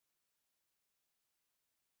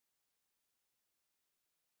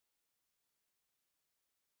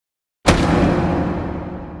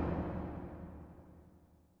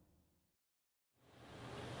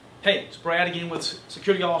Hey, it's Brad again with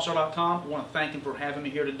SecurityAllstar.com. I want to thank him for having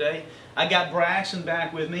me here today. I got Braxton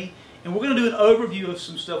back with me, and we're going to do an overview of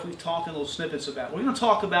some stuff we've talked in little snippets about. We're going to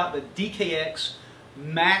talk about the DKX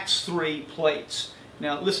Max 3 plates.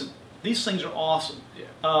 Now, listen, these things are awesome. Yeah.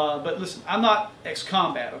 But listen, I'm not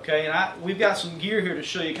ex-combat, okay? And we've got some gear here to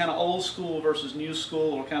show you kind of old school versus new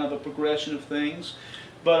school, or kind of a progression of things.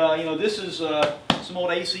 But you know, this is some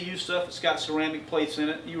old ACU stuff. It's got ceramic plates in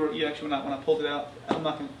it. You actually, when I pulled it out, I'm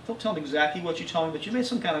not going to, don't tell me exactly what you told me, but you made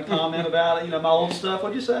some kind of comment about it. You know, my old stuff.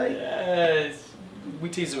 What'd you say? We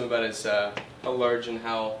teased him about his how large and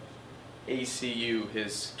how ACU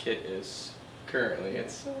his kit is currently.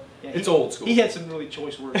 It's old school. He had some really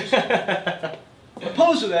choice words.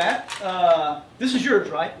 Opposed to that, this is yours,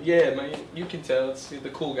 right? Yeah, man. You can tell it's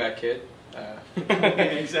the cool guy kit.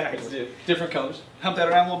 Exactly. It's different colors. Hump that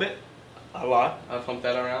around a little bit. A lot. I've pumped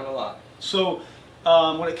that around a lot. So,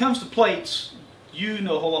 when it comes to plates, you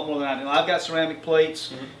know a whole lot more than I do. I've got ceramic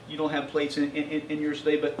plates. Mm-hmm. You don't have plates in yours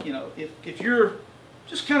today, but you know, if you're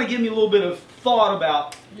just kind of giving me a little bit of thought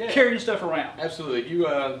about carrying stuff around. Absolutely. You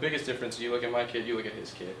the biggest difference. You look at my kit. You look at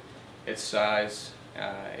his kit. Its size,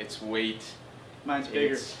 its weight. Mine's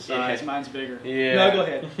bigger. Size. Mine's bigger. Yeah. No, go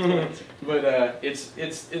ahead. But it's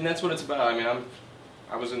and that's what it's about. I mean,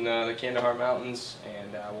 I was in the Kandahar Mountains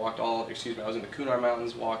and walked all. Excuse me. I was in the Kunar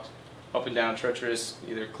Mountains. Walked up and down treacherous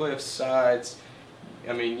either cliffs, sides.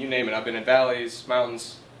 I mean, you name it. I've been in valleys,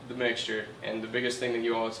 mountains, the mixture. And the biggest thing that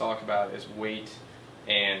you always talk about is weight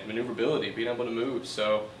and maneuverability, being able to move.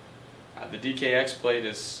 So the DKX plate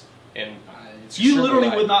is you literally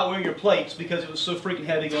would not wear your plates because it was so freaking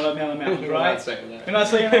heavy going up and down the mountains, right? We're not saying that. You're not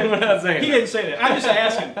saying that? We're not saying he didn't say that. I'm just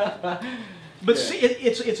asking. But yeah. See,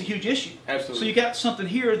 it's a huge issue. Absolutely. So you got something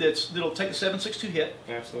here that'll take a 7.62 hit.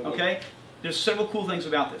 Absolutely. Okay. There's several cool things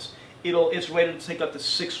about this. It's rated to take up to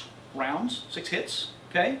 6 rounds, 6 hits.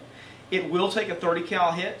 Okay. It will take a 30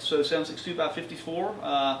 cal hit, so 7.62 by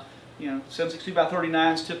 54. You know, 7.62 by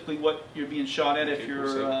 39 is typically what you're being shot at if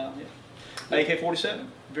you're AK-47.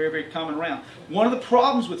 Very, very common round. One of the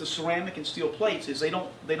problems with the ceramic and steel plates is they don't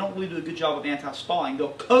really do a good job of anti-spalling.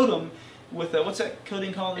 They'll coat them with what's that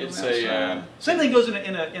coating called? It's same thing goes in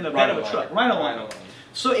a bed of a truck. Rhino.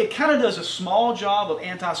 So it kind of does a small job of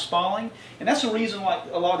anti-spalling, and that's the reason why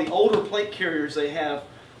a lot of the older plate carriers they have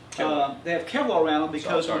Kevlar around them,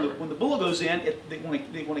 because when the bullet goes in, they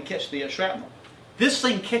want to catch the shrapnel. This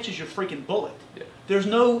thing catches your freaking bullet. Yeah. There's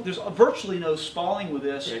virtually no spalling with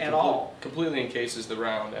this at all. Completely encases the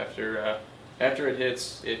round after it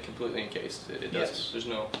hits. It completely encases it. It doesn't. Yes. There's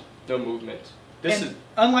no movement.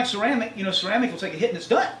 Unlike ceramic, you know, ceramic will take a hit and it's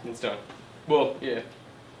done. It's done. Well, yeah.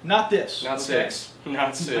 Not this. Not okay? 6.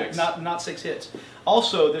 Not 6. Not 6 hits.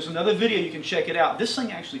 Also, there's another video, you can check it out. This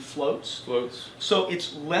thing actually floats. Floats. So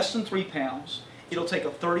it's less than 3 pounds. It'll take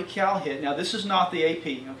a 30 cal hit. Now this is not the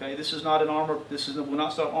AP, okay? This is not an armor. Will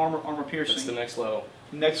not start armor piercing. It's the next level.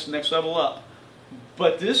 Next level up.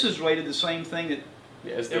 But this is rated the same thing that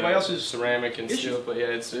everybody else is. Ceramic and steel, but yeah,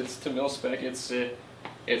 it's to mil spec. It's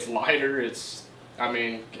lighter. I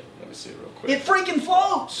mean, let me see it real quick. It freaking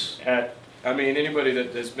floats. I mean, anybody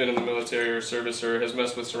that has been in the military or service or has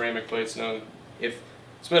messed with ceramic plates know,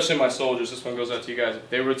 especially my soldiers, this one goes out to you guys. If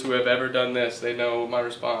they were to have ever done this, they know my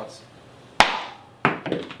response.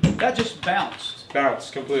 That just bounced.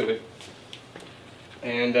 Bounced completely.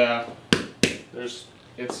 And there's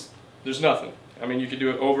nothing. I mean, you could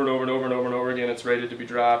do it over and over and over and over and over again. It's rated to be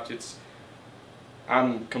dropped.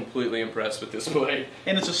 I'm completely impressed with this plate.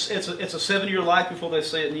 And it's a 7-year life before they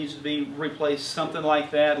say it needs to be replaced. Something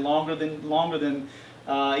like that, longer than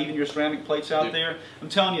even your ceramic plates out there. I'm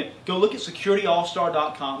telling you, go look at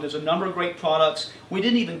SecurityAllstar.com. There's a number of great products. We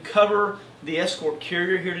didn't even cover the Escort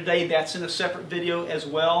carrier here today. That's in a separate video as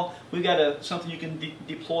well. We've got something you can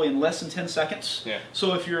deploy in less than 10 seconds. Yeah.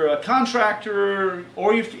 So if you're a contractor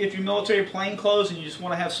or if you're military plainclothes and you just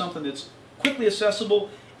want to have something that's quickly accessible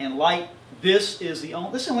and light, this is the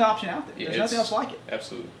only option out there. There's nothing else like it.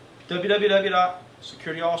 Absolutely.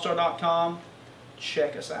 www.securityallstar.com.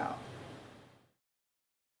 Check us out.